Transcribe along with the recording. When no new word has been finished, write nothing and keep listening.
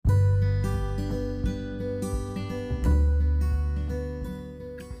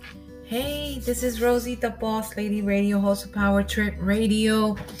Hey, this is Rosey, the Boss Lady Radio host of Power Trip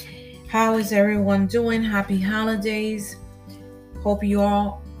Radio. How is everyone doing? Happy holidays. Hope you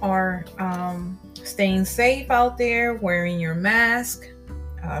all are staying safe out there, wearing your mask,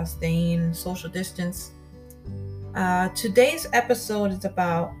 staying social distance. Today's episode is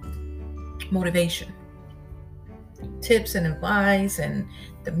about motivation, tips and advice, and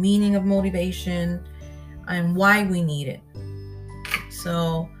the meaning of motivation, and why we need it.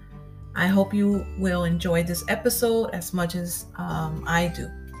 So I hope you will enjoy this episode as much as I do.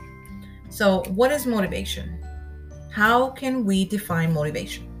 So what is motivation? How can we define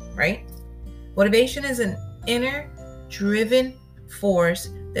motivation, right? Motivation is an inner driven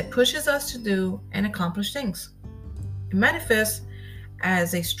force that pushes us to do and accomplish things. It manifests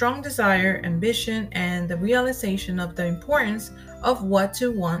as a strong desire, ambition, and the realization of the importance of what to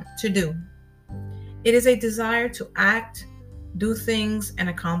want to do. It is a desire to act, do things, and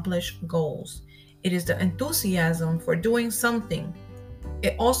accomplish goals. It is the enthusiasm for doing something.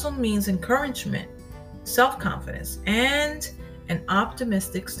 It also means encouragement, self-confidence, and an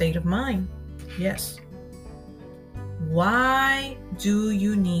optimistic state of mind. Yes. Why do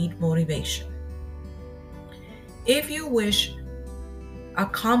you need motivation? If you wish to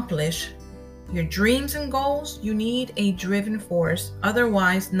accomplish your dreams and goals, you need a driven force.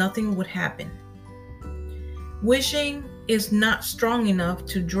 Otherwise, nothing would happen. Wishing is not strong enough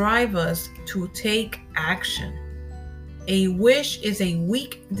to drive us to take action. A wish is a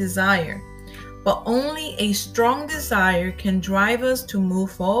weak desire, but only a strong desire can drive us to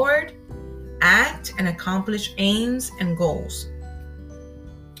move forward, act, and accomplish aims and goals.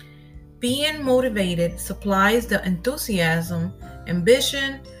 Being motivated supplies the enthusiasm,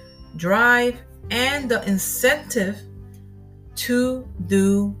 ambition, drive, and the incentive to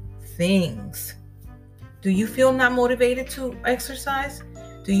do things. Do you feel not motivated to exercise?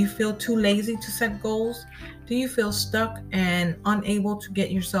 Do you feel too lazy to set goals? Do you feel stuck and unable to get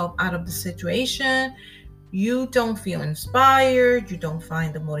yourself out of the situation? You don't feel inspired. You don't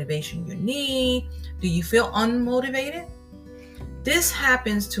find the motivation you need. Do you feel unmotivated? This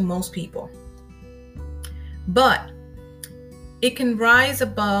happens to most people. But it can rise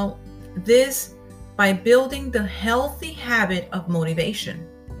above this by building the healthy habit of motivation.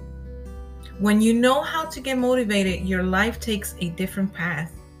 When you know how to get motivated, your life takes a different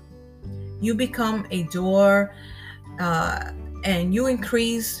path. You become a doer and you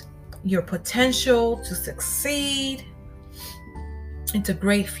increase your potential to succeed. It's a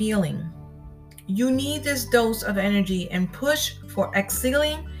great feeling. You need this dose of energy and push for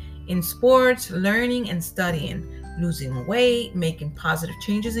excelling in sports, learning and studying, losing weight, making positive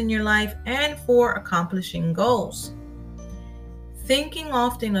changes in your life, and for accomplishing goals. Thinking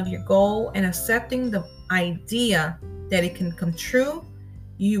often of your goal and accepting the idea that it can come true,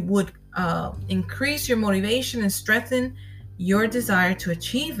 you would increase your motivation and strengthen your desire to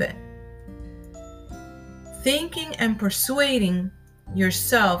achieve it. Thinking and persuading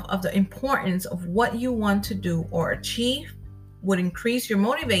yourself of the importance of what you want to do or achieve would increase your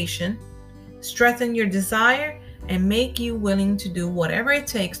motivation, strengthen your desire, and make you willing to do whatever it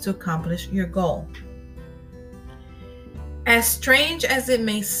takes to accomplish your goal. As strange as it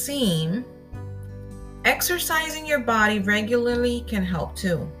may seem, exercising your body regularly can help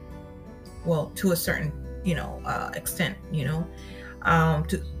too. Well, to a certain, extent,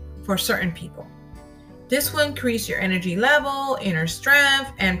 for certain people. This will increase your energy level, inner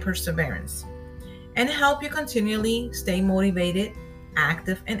strength, and perseverance, and help you continually stay motivated,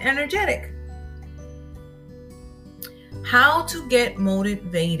 active, and energetic. How to get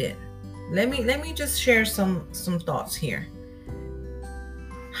motivated? Let me just share some thoughts here.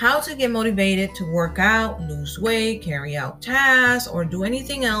 How to get motivated to work out, lose weight, carry out tasks, or do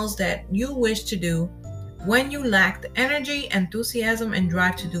anything else that you wish to do when you lack the energy, enthusiasm, and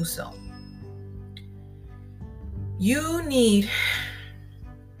drive to do so. You need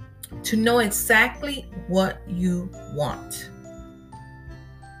to know exactly what you want.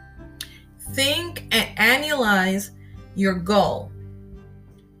 Think and analyze your goal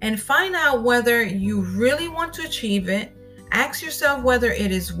and find out whether you really want to achieve it. Ask yourself whether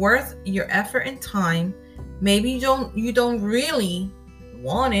it is worth your effort and time. Maybe you don't really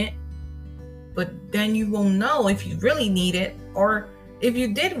want it, but then you won't know if you really need it or if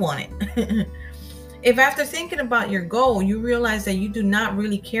you did want it. If after thinking about your goal, you realize that you do not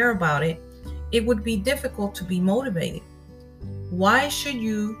really care about it, it would be difficult to be motivated. Why should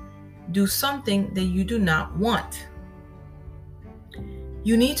you do something that you do not want?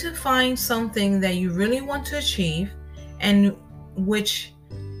 You need to find something that you really want to achieve and which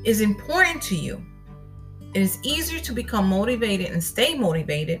is important to you. It is easier to become motivated and stay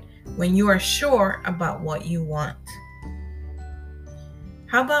motivated when you are sure about what you want.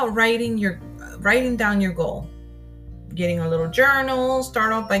 How about writing down your goal? Getting a little journal.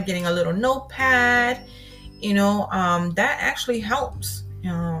 Start off by getting a little notepad. That actually helps.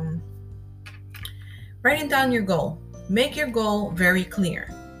 Writing down your goal. Make your goal very clear.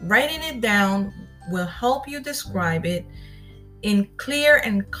 Writing it down will help you describe it in clear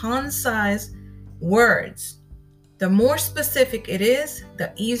and concise words. The more specific it is,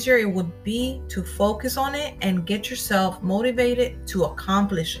 the easier it would be to focus on it and get yourself motivated to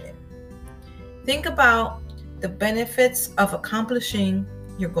accomplish it. Think about the benefits of accomplishing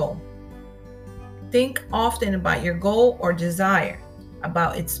your goal. Think often about your goal or desire,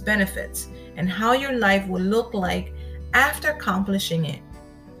 about its benefits, and how your life will look like after accomplishing it.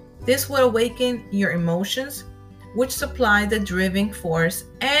 This will awaken your emotions, which supply the driving force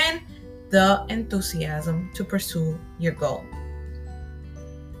and the enthusiasm to pursue your goal.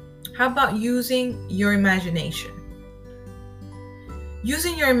 How about using your imagination?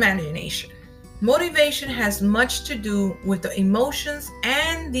 Using your imagination. Motivation has much to do with the emotions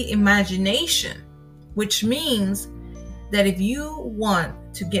and the imagination, which means that if you want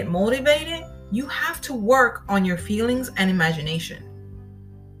to get motivated, you have to work on your feelings and imagination.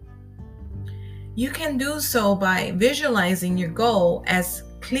 You can do so by visualizing your goal as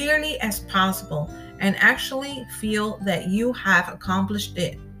clearly as possible and actually feel that you have accomplished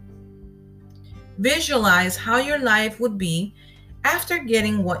it. Visualize how your life would be after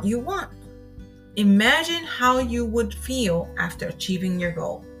getting what you want. Imagine how you would feel after achieving your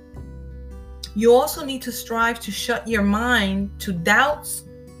goal. You also need to strive to shut your mind to doubts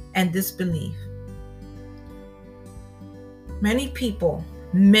and disbelief. Many people,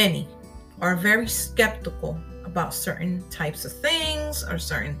 are very skeptical about certain types of things or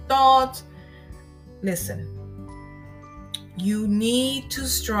certain thoughts. Listen, you need to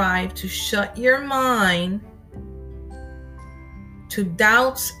strive to shut your mind to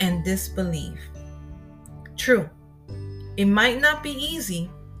doubts and disbelief. True, it might not be easy,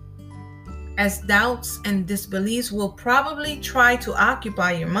 as doubts and disbeliefs will probably try to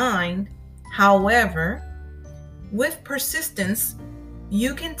occupy your mind. However, with persistence,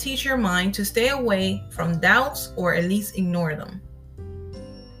 you can teach your mind to stay away from doubts or at least ignore them.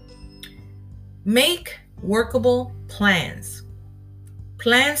 Make workable plans.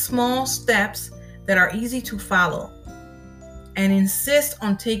 Plan small steps that are easy to follow and insist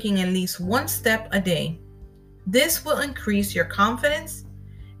on taking at least one step a day. This will increase your confidence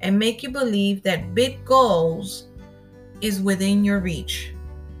and make you believe that big goals is within your reach.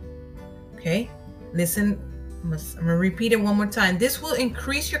 Okay, listen. I'm going to repeat it one more time. This will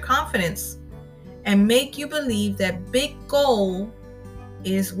increase your confidence and make you believe that big goal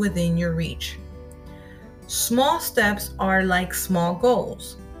is within your reach. Small steps are like small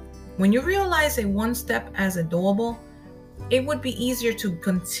goals. When you realize a one step as doable, it would be easier to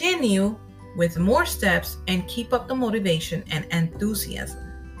continue with more steps and keep up the motivation and enthusiasm.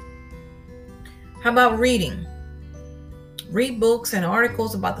 How about reading? Read books and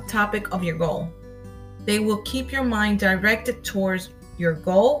articles about the topic of your goal. They will keep your mind directed towards your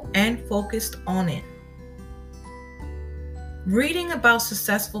goal and focused on it. Reading about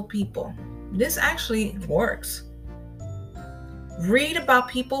successful people. This actually works. Read about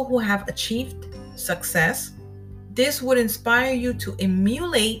people who have achieved success. This would inspire you to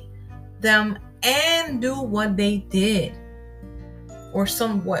emulate them and do what they did, or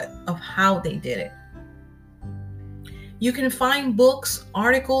somewhat of how they did it. You can find books,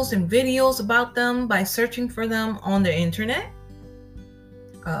 articles, and videos about them by searching for them on the internet.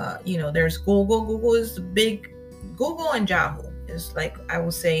 There's Google. Google is the big. Google and Yahoo is, like, I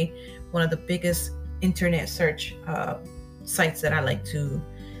would say, one of the biggest internet search sites that I like to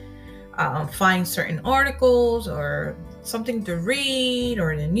find certain articles or something to read,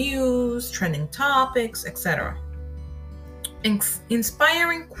 or the news, trending topics, etc.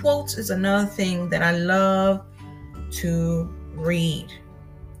 Inspiring quotes is another thing that I love to read.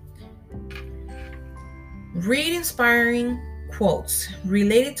 Read inspiring quotes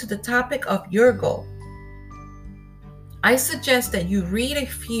related to the topic of your goal. I suggest that you read a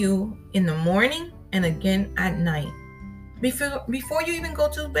few in the morning and again at night before you even go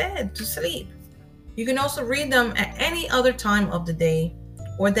to bed to sleep. You can also read them at any other time of the day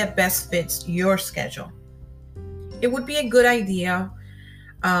or that best fits your schedule. It would be a good idea.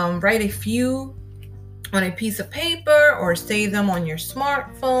 Write a few on a piece of paper or save them on your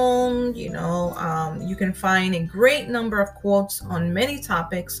smartphone. You can find a great number of quotes on many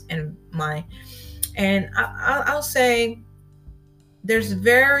topics, and I'll say There's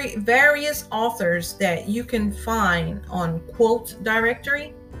various authors that you can find on quotes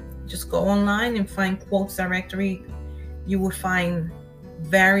directory. Just go online and find quotes directory. You will find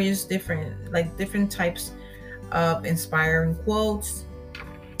various different types of inspiring quotes,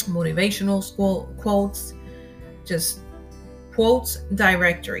 motivational quotes, just quotes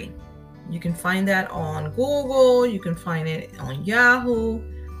directory. You can find that on Google. You can find it on Yahoo.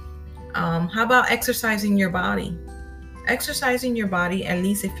 How about exercising your body? Exercising your body at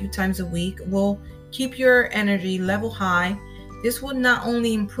least a few times a week will keep your energy level high. This will not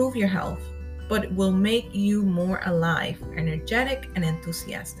only improve your health, but it will make you more alive, energetic, and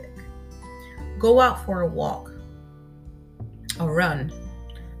enthusiastic. Go out for a walk, a run,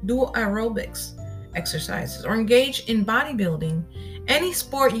 do aerobics exercises, or engage in bodybuilding. Any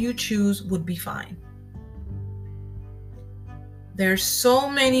sport you choose would be fine. There's so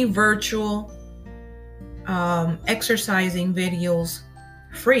many virtual exercising videos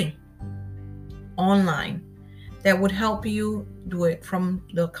free online that would help you do it from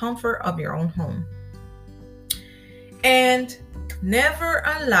the comfort of your own home. And never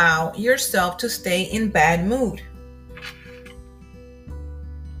allow yourself to stay in bad mood.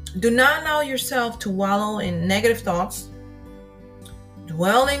 Do not allow yourself to wallow in negative thoughts,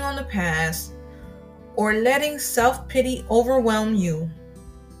 dwelling on the past, or letting self-pity overwhelm you.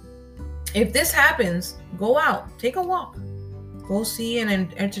 If this happens, go out, take a walk, go see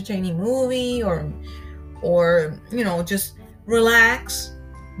an entertaining movie, or just relax,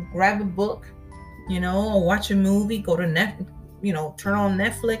 grab a book, or watch a movie, go to turn on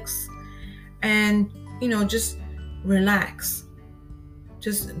Netflix, and just relax.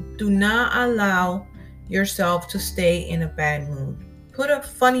 Just do not allow yourself to stay in a bad mood. Put a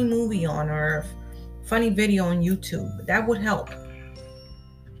funny movie on or a funny video on YouTube. That would help.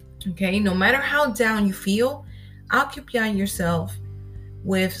 Okay, no matter how down you feel, occupy yourself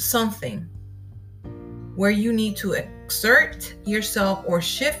with something where you need to exert yourself or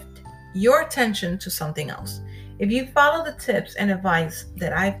shift your attention to something else. If you follow the tips and advice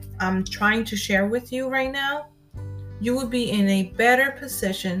that I'm trying to share with you right now, you will be in a better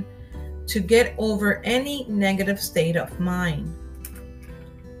position to get over any negative state of mind.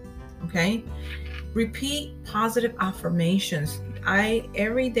 Okay? Repeat positive affirmations.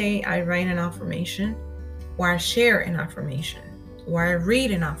 Every day I write an affirmation, or I share an affirmation, or I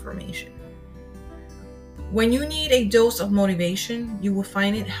read an affirmation. When you need a dose of motivation, you will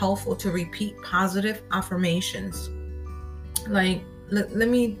find it helpful to repeat positive affirmations. Like,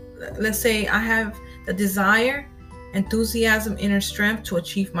 let's say I have the desire, enthusiasm, inner strength to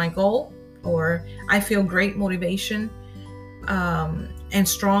achieve my goal, or I feel great motivation and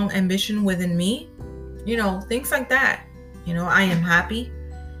strong ambition within me, things like that. I am happy,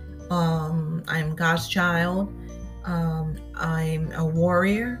 I'm God's child, I'm a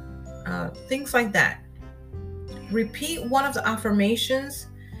warrior, things like that. Repeat one of the affirmations,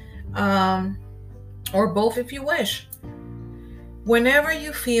 or both if you wish. Whenever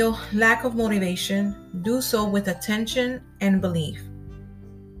you feel lack of motivation, do so with attention and belief.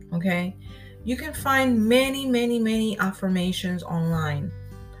 Okay? You can find many affirmations online.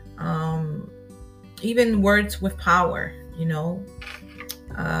 Even words with power,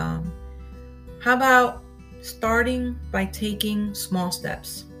 How about starting by taking small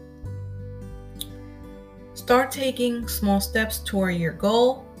steps? Start taking small steps toward your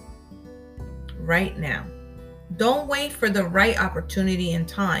goal right now. Don't wait for the right opportunity and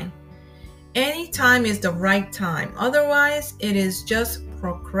time. Any time is the right time. Otherwise, it is just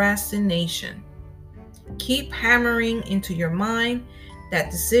procrastination. Keep hammering into your mind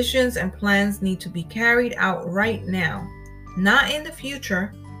that decisions and plans need to be carried out right now, not in the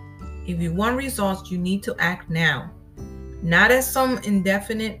future. If you want results, you need to act now, not at some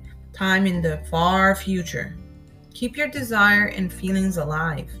indefinite time in the far future. Keep your desire and feelings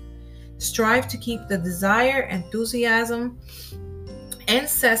alive. Strive to keep the desire, enthusiasm, and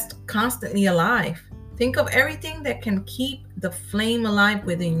zest constantly alive. Think of everything that can keep the flame alive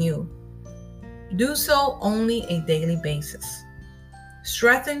within you. Do so only a daily basis.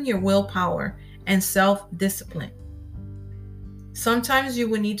 Strengthen your willpower and self-discipline. Sometimes you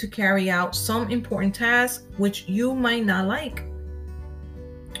will need to carry out some important tasks which you might not like,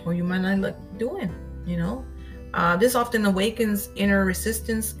 or you might not like doing, This often awakens inner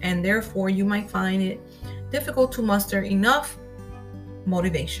resistance, and therefore you might find it difficult to muster enough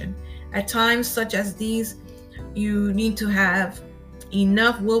motivation. At times such as these, you need to have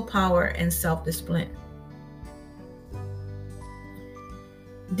enough willpower and self-discipline.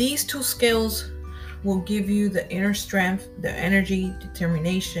 These two skills will give you the inner strength, the energy,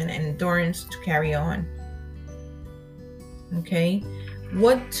 determination, and endurance to carry on. Okay,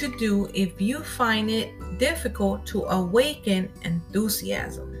 what to do if you find it difficult to awaken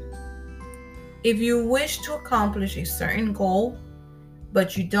enthusiasm. If you wish to accomplish a certain goal,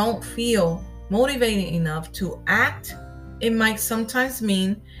 but you don't feel motivated enough to act, it might sometimes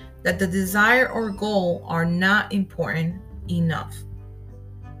mean that the desire or goal are not important enough.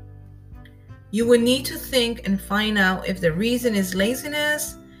 You will need to think and find out if the reason is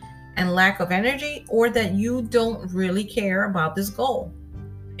laziness and lack of energy, or that you don't really care about this goal.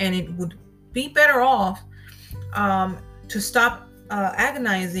 And it would be better off to stop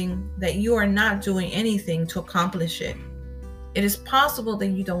agonizing that you are not doing anything to accomplish it. It is possible that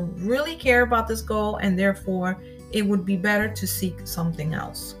you don't really care about this goal, and therefore it would be better to seek something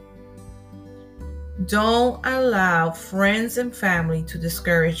else. Don't allow friends and family to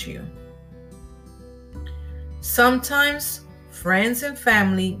discourage you. Sometimes friends and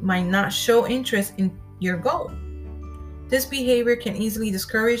family might not show interest in your goal. This behavior can easily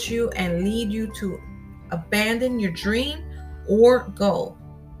discourage you and lead you to abandon your dream or goal.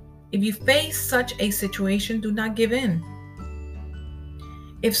 If you face such a situation, do not give in.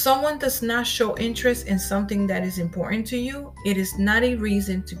 If someone does not show interest in something that is important to you, it is not a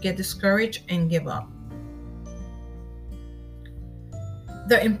reason to get discouraged and give up.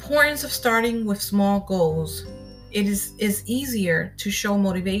 The importance of starting with small goals. It is easier to show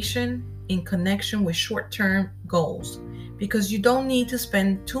motivation in connection with short-term goals because you don't need to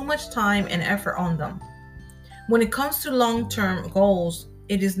spend too much time and effort on them. When it comes to long-term goals,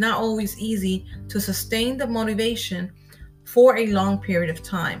 it is not always easy to sustain the motivation for a long period of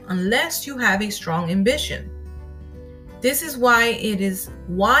time unless you have a strong ambition. This is why it is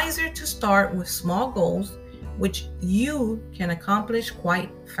wiser to start with small goals which you can accomplish quite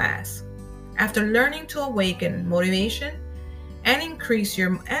fast. After learning to awaken motivation and increase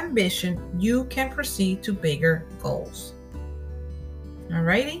your ambition, you can proceed to bigger goals.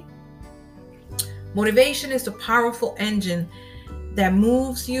 Alrighty? Motivation is the powerful engine that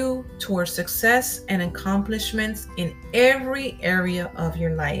moves you towards success and accomplishments in every area of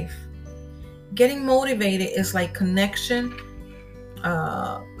your life. Getting motivated is like connection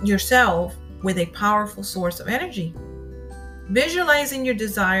yourself with a powerful source of energy. Visualizing your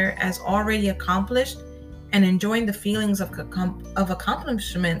desire as already accomplished and enjoying the feelings of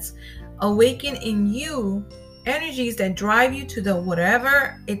accomplishments awaken in you energies that drive you to the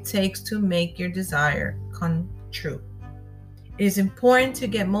whatever it takes to make your desire come true. It is important to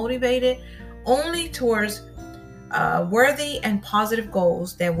get motivated only towards worthy and positive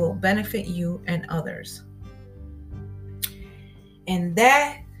goals that will benefit you and others. And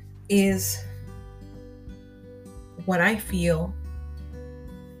that is what I feel,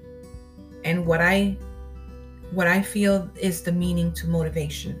 and what I feel is the meaning to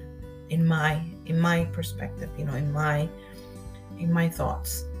motivation in my perspective, in my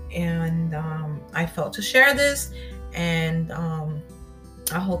thoughts. And I felt to share this, and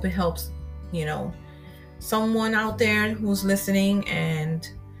I hope it helps someone out there who's listening. And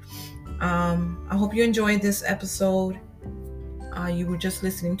I hope you enjoyed this episode. You were just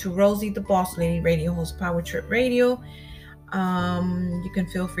listening to Rosey, the Boss Lady, radio host, Power Trip Radio. You can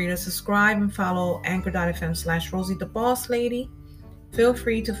feel free to subscribe and follow anchor.fm/Rosey, the Boss Lady. Feel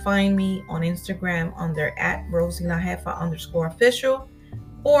free to find me on Instagram under @RoseyLajefa_official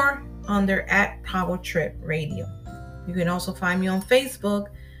or under @PowerTripRadio. You can also find me on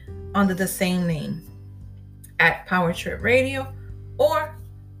Facebook under the same name, @PowerTripRadio or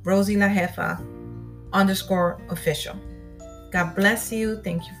RoseyLajefa_official. God bless you.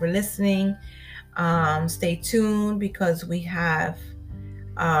 Thank you for listening. Stay tuned because we have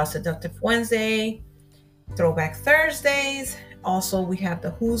Seductive Wednesday, Throwback Thursdays. Also, we have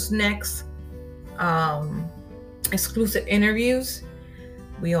the Who's Next exclusive interviews.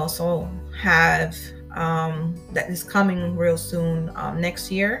 We also have that is coming real soon next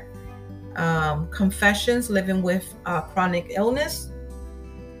year. Confessions, living with chronic illness.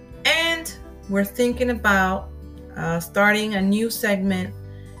 And we're thinking about starting a new segment,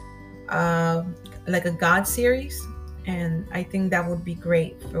 like a God series, and I think that would be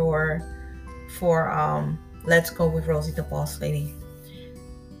great for Let's Go with Rosey, the Boss Lady.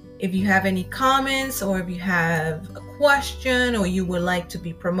 If you have any comments, or if you have a question, or you would like to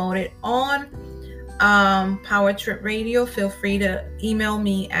be promoted on Power Trip Radio, feel free to email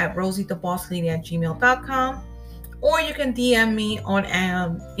me at roseythebosslady@gmail.com, or you can DM me on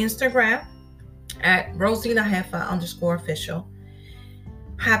Instagram at RoseyLajefa_official.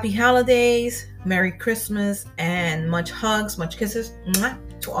 Happy holidays, Merry Christmas, and much hugs, much kisses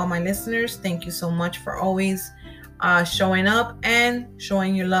to all my listeners. Thank you so much for always showing up and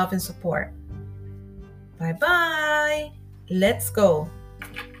showing your love and support. Bye-bye. Let's go.